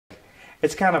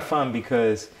it's kind of fun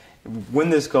because when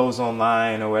this goes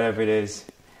online or whatever it is,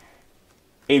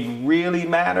 it really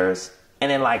matters,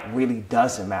 and it like really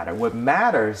doesn't matter. What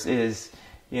matters is,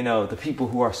 you know, the people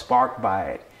who are sparked by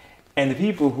it, and the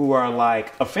people who are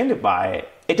like offended by it.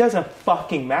 It doesn't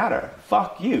fucking matter.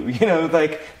 Fuck you, you know,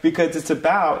 like, because it's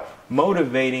about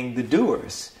motivating the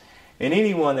doers. And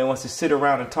anyone that wants to sit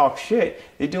around and talk shit,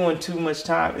 they're taking too much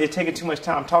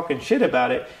time talking shit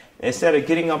about it instead of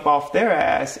getting up off their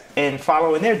ass and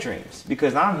following their dreams.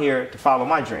 Because I'm here to follow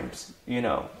my dreams, you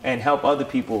know, and help other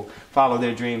people follow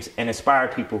their dreams and inspire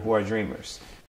people who are dreamers.